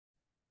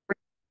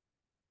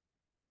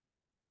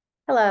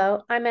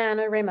Hello, I'm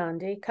Anna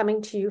Raimondi,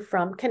 coming to you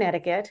from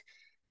Connecticut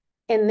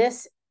in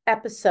this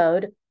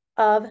episode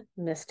of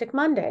Mystic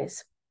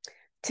Mondays.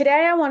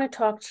 Today, I want to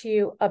talk to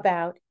you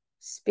about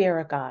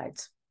spirit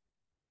guides.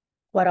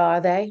 What are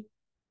they?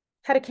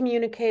 How to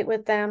communicate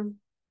with them?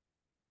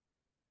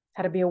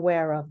 How to be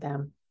aware of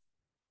them.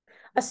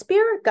 A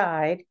spirit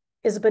guide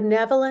is a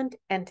benevolent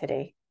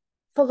entity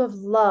full of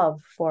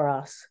love for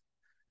us.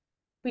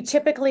 We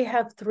typically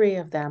have three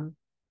of them,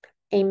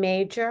 a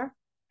major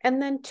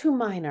and then two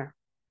minor.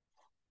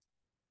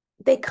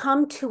 They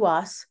come to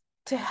us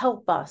to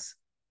help us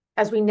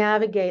as we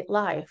navigate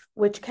life,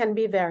 which can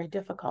be very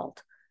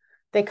difficult.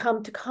 They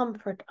come to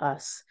comfort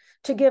us,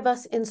 to give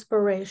us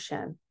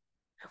inspiration.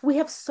 We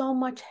have so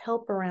much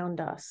help around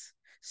us.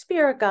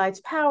 Spirit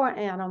guides, power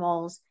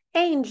animals,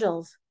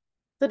 angels,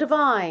 the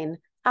divine,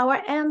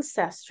 our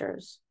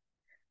ancestors.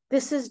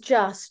 This is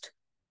just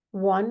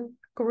one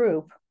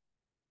group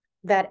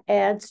that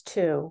adds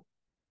to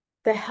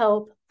the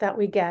help that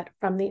we get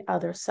from the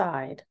other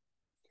side.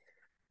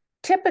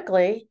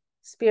 Typically,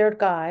 spirit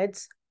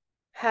guides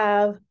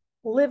have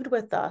lived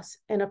with us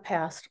in a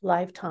past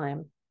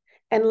lifetime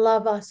and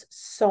love us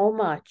so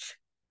much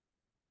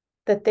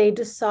that they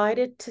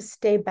decided to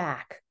stay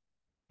back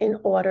in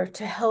order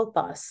to help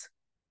us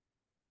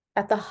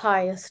at the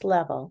highest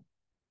level.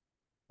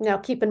 Now,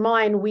 keep in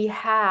mind, we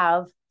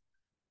have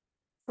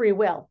free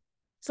will,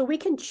 so we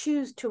can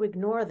choose to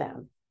ignore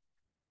them,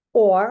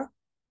 or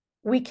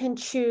we can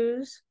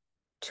choose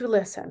to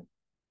listen.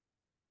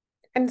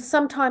 And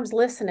sometimes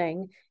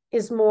listening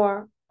is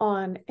more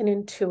on an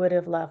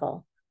intuitive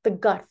level, the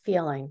gut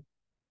feeling.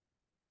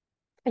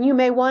 And you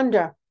may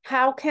wonder,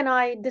 how can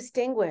I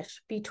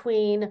distinguish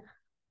between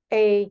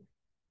a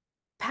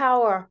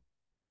power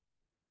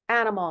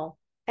animal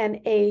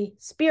and a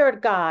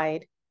spirit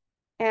guide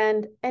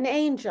and an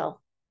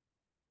angel,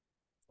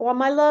 or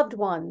my loved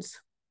ones,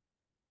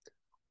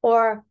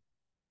 or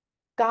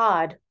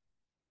God?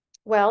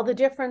 Well, the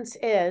difference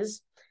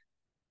is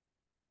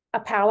a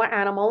power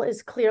animal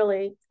is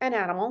clearly an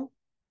animal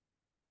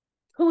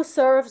who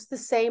serves the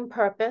same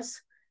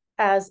purpose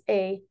as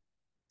a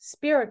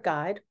spirit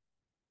guide.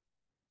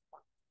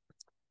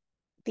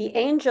 The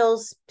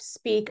angels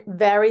speak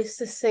very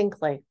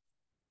succinctly.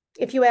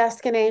 If you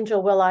ask an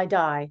angel, will I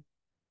die?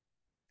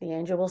 The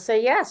angel will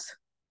say yes,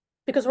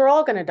 because we're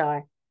all going to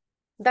die.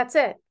 That's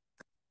it.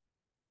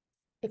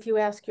 If you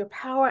ask your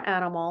power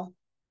animal,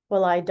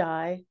 will I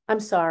die? I'm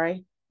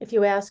sorry. If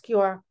you ask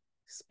your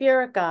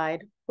spirit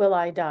guide, will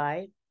I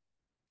die?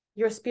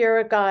 Your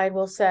spirit guide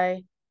will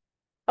say,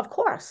 of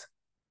course,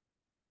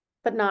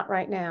 but not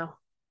right now.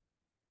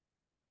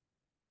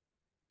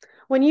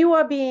 When you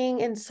are being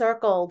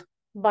encircled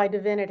by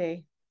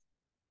divinity,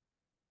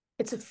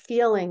 it's a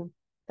feeling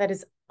that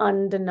is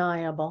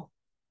undeniable.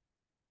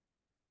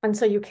 And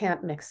so you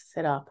can't mix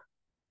it up.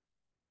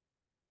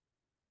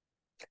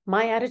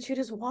 My attitude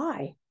is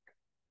why?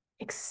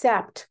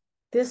 Accept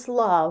this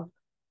love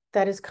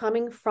that is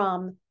coming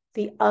from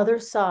the other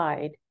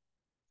side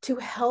to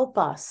help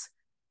us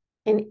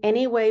in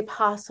any way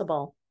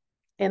possible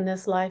in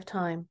this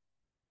lifetime.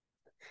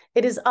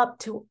 It is up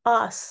to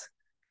us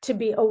to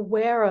be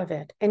aware of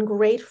it and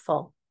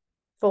grateful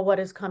for what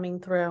is coming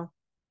through.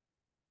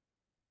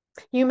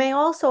 You may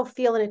also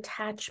feel an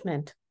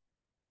attachment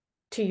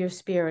to your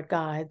spirit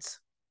guides,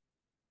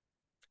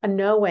 a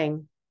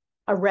knowing,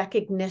 a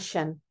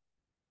recognition.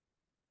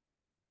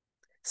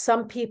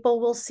 Some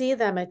people will see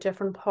them at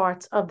different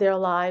parts of their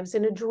lives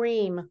in a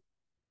dream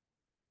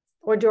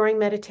or during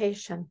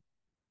meditation.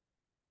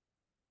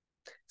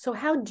 So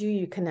how do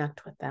you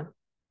connect with them?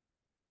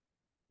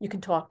 You can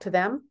talk to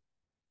them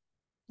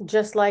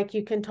just like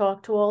you can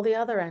talk to all the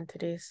other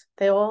entities.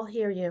 They all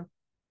hear you.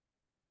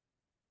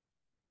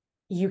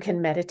 You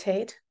can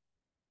meditate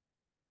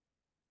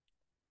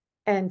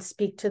and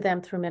speak to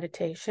them through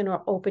meditation,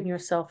 or open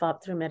yourself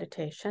up through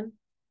meditation.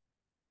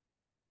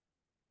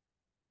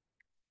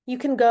 You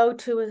can go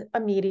to a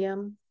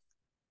medium,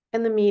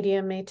 and the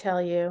medium may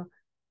tell you,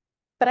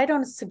 but I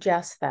don't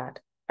suggest that.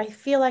 I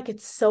feel like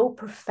it's so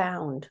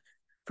profound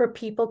for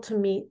people to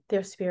meet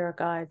their spirit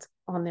guides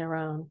on their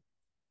own.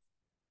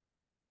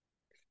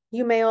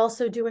 You may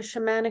also do a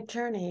shamanic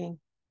journeying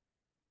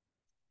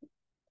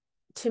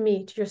to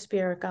meet your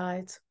spirit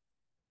guides.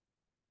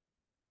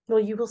 Well,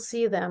 you will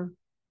see them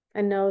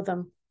and know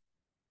them.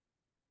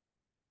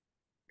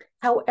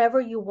 However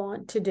you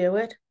want to do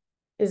it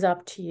is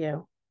up to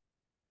you.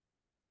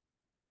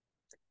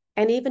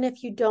 And even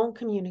if you don't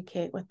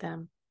communicate with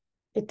them,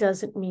 it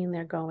doesn't mean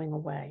they're going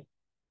away.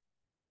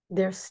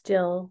 They're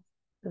still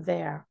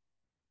there.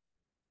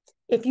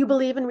 If you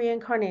believe in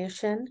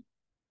reincarnation,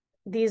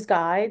 these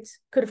guides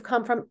could have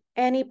come from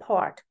any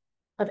part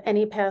of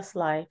any past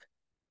life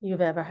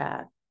you've ever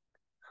had.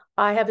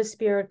 I have a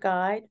spirit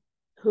guide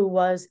who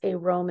was a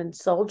Roman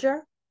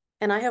soldier,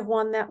 and I have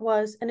one that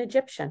was an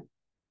Egyptian.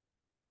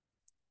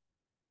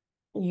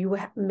 You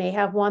may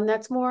have one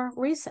that's more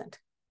recent.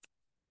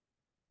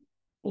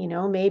 You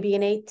know, maybe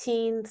an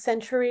 18th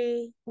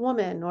century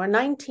woman or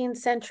 19th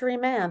century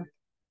man.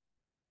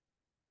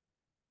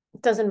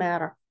 It doesn't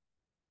matter.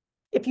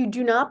 If you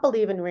do not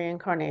believe in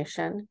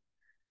reincarnation,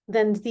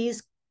 then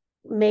these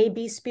may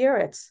be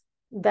spirits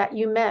that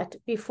you met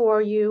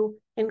before you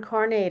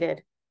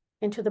incarnated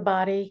into the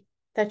body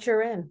that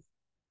you're in.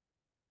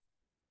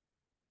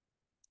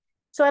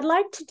 So I'd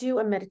like to do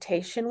a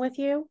meditation with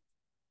you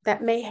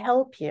that may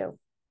help you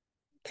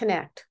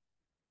connect.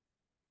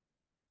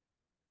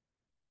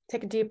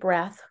 Take a deep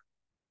breath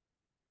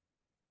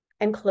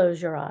and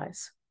close your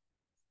eyes.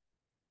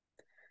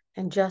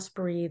 And just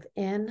breathe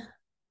in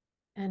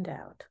and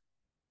out.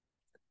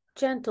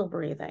 Gentle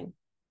breathing.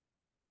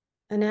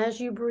 And as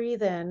you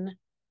breathe in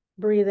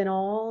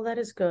all that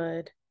is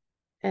good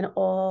and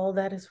all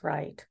that is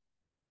right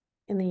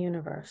in the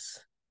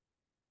universe.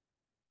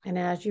 And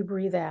as you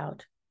breathe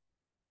out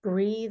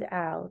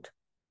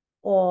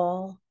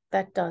all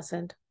that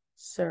doesn't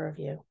serve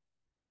you.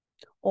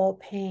 All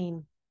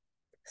pain,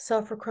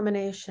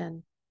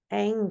 self-recrimination,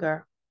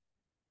 anger,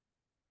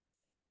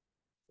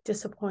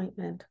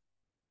 disappointment,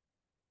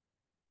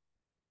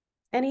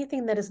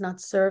 anything that is not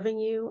serving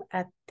you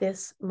at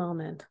this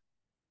moment.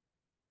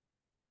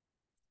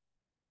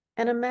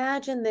 And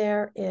imagine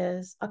there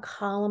is a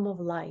column of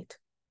light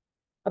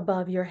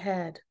above your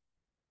head,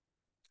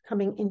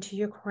 coming into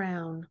your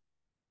crown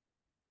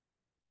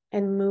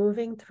and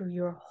moving through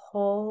your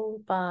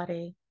whole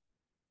body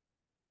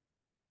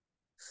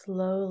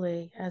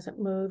slowly as it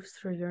moves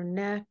through your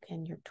neck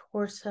and your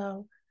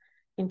torso,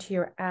 into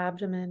your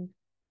abdomen,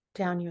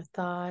 down your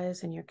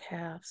thighs and your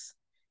calves,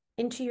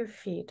 into your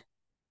feet,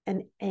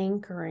 and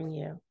anchoring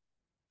you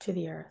to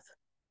the earth.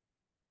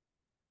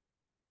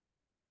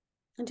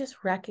 And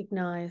just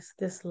recognize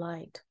this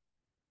light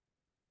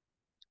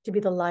to be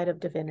the light of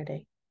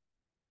divinity,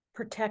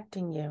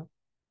 protecting you.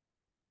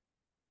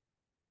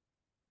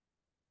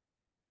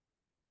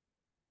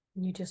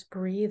 And you just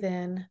breathe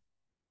in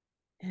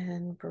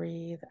and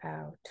breathe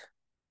out.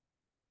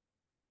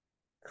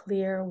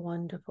 Clear,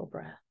 wonderful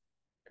breath.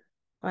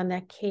 On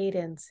that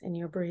cadence in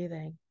your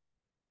breathing,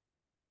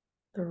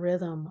 the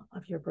rhythm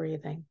of your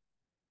breathing.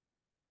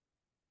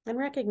 And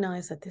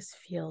recognize that this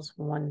feels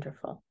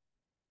wonderful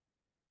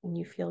and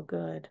you feel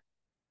good.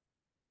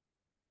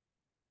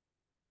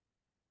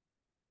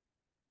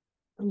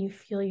 And you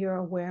feel your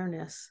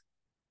awareness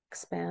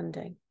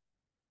expanding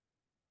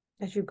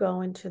as you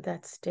go into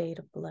that state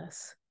of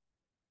bliss.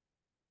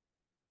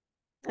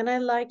 And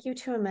I'd like you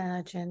to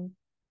imagine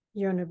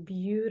you're in a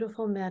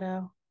beautiful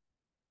meadow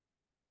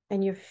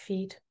and your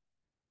feet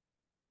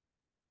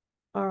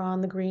are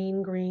on the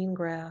green, green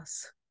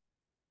grass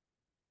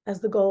as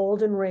the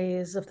golden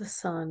rays of the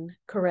sun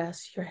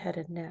caress your head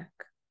and neck.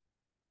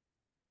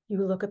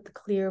 You look at the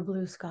clear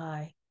blue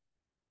sky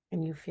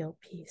and you feel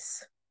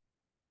peace.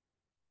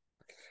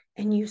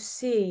 And you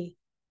see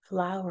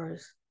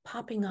flowers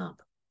popping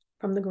up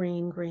from the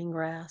green, green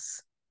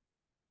grass.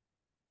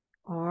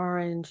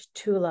 Orange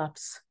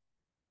tulips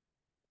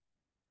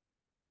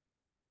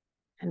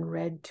and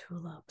red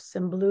tulips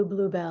and blue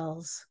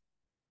bluebells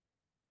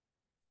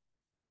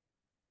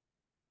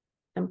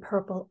and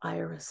purple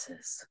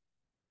irises,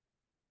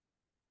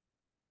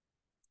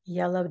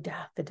 yellow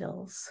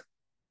daffodils,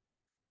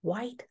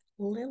 white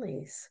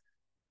lilies,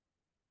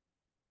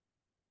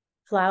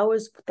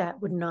 flowers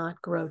that would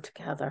not grow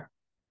together.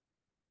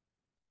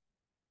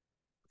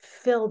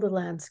 Fill the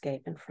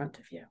landscape in front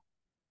of you.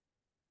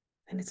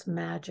 And it's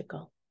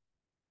magical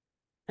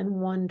and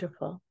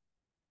wonderful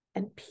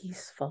and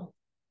peaceful.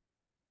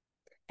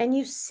 And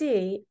you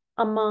see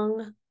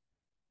among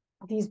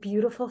these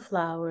beautiful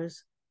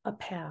flowers a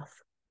path.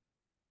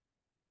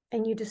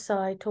 And you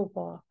decide to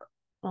walk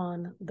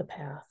on the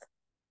path.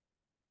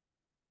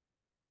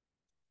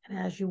 And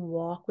as you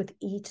walk with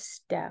each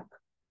step,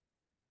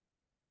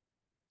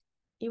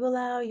 you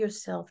allow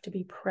yourself to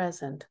be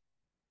present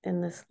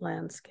in this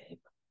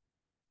landscape,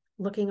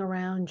 looking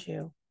around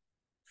you,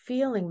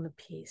 feeling the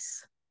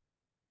peace.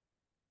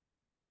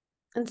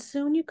 And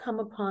soon you come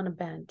upon a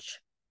bench.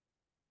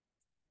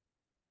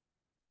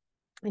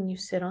 And you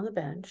sit on the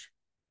bench,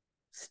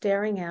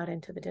 staring out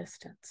into the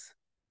distance.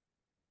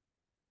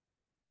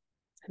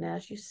 And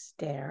as you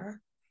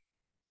stare,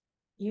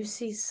 you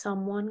see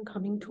someone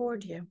coming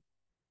toward you.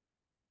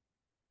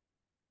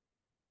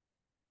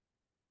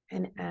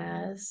 And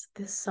as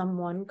this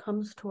someone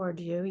comes toward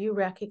you, you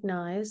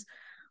recognize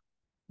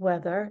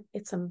whether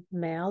it's a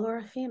male or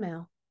a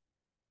female.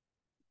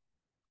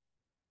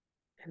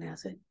 And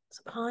as it's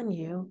upon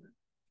you,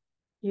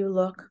 you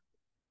look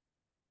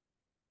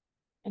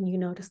and you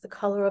notice the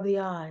color of the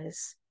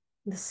eyes,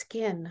 the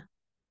skin,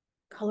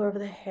 color of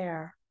the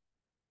hair,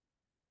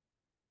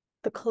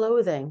 the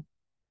clothing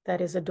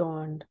that is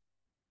adorned.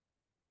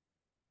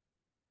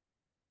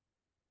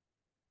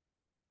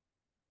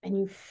 And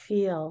you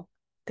feel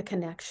the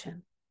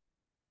connection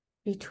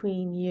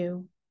between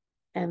you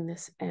and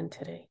this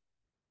entity.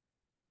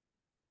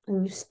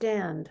 And you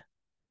stand,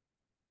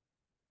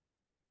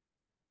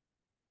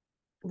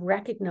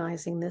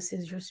 recognizing this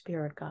is your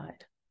spirit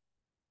guide.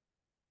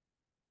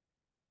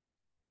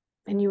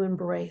 And you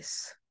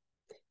embrace,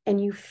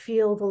 and you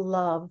feel the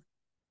love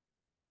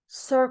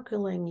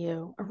circling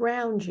you,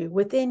 around you,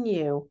 within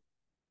you.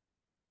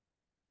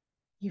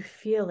 You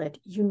feel it,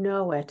 you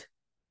know it,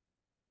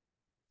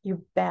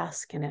 you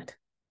bask in it.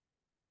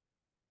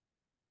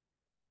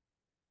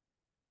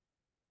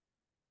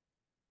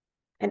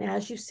 And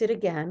as you sit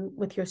again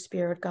with your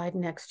spirit guide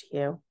next to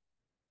you,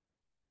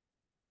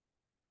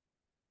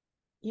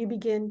 you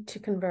begin to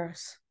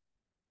converse.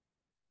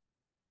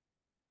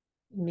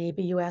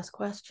 Maybe you ask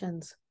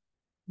questions.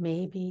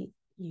 Maybe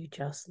you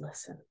just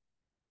listen.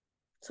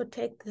 So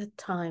take the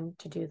time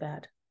to do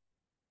that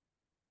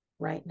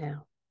right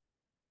now.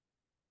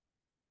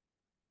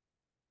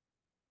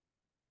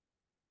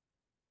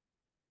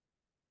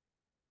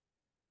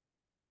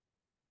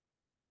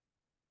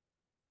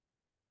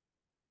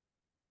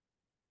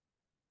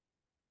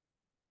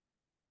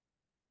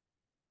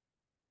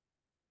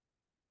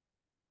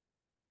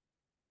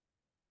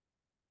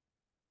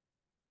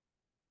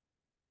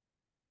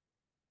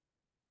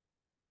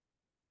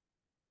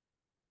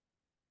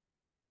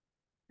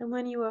 And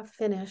when you are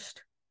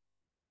finished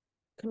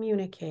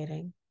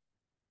communicating,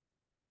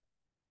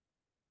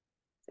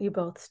 you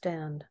both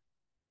stand.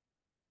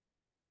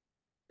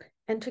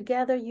 And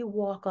together you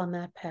walk on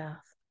that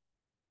path,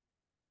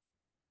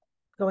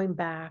 going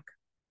back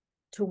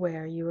to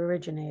where you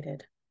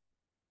originated.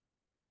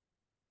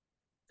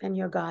 And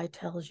your guide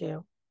tells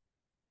you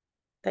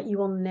that you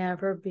will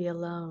never be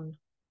alone.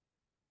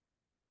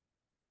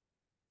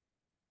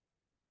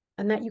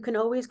 And that you can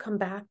always come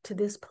back to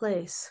this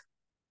place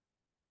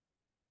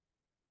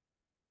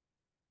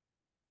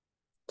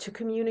to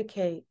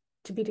communicate,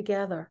 to be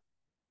together.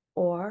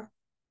 Or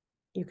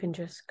you can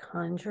just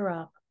conjure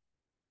up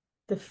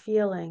the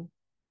feeling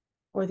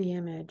or the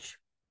image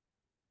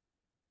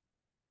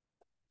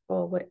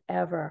or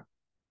whatever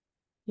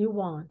you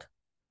want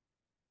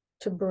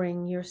to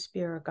bring your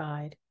spirit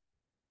guide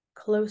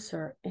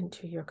closer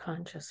into your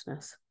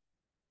consciousness.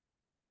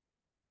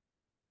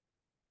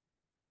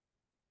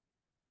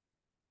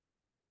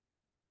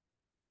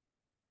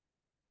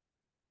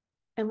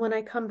 And when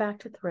I come back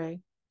to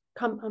three,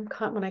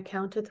 when I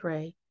count to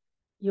three,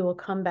 you will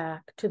come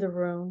back to the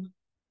room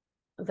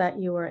that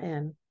you are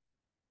in,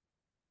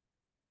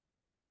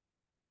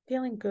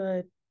 feeling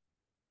good,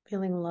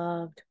 feeling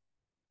loved,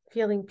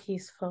 feeling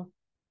peaceful.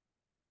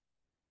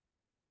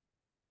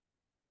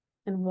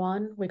 And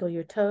 1, wiggle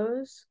your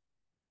toes.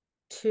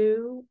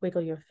 2,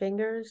 wiggle your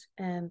fingers.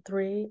 And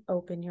 3,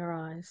 open your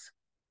eyes.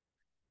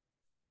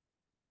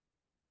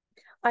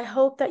 I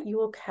hope that you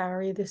will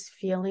carry this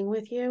feeling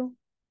with you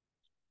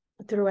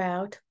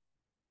throughout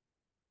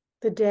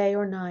the day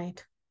or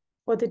night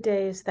or the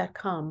days that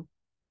come.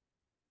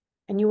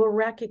 And you will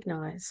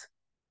recognize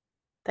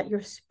that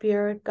your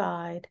spirit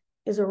guide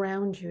is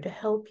around you to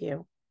help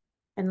you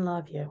and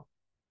love you.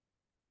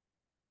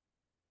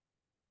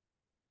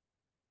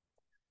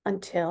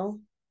 Until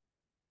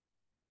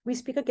we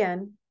speak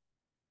again,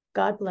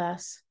 God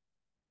bless,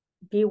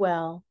 be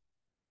well,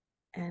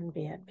 and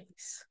be at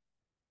peace.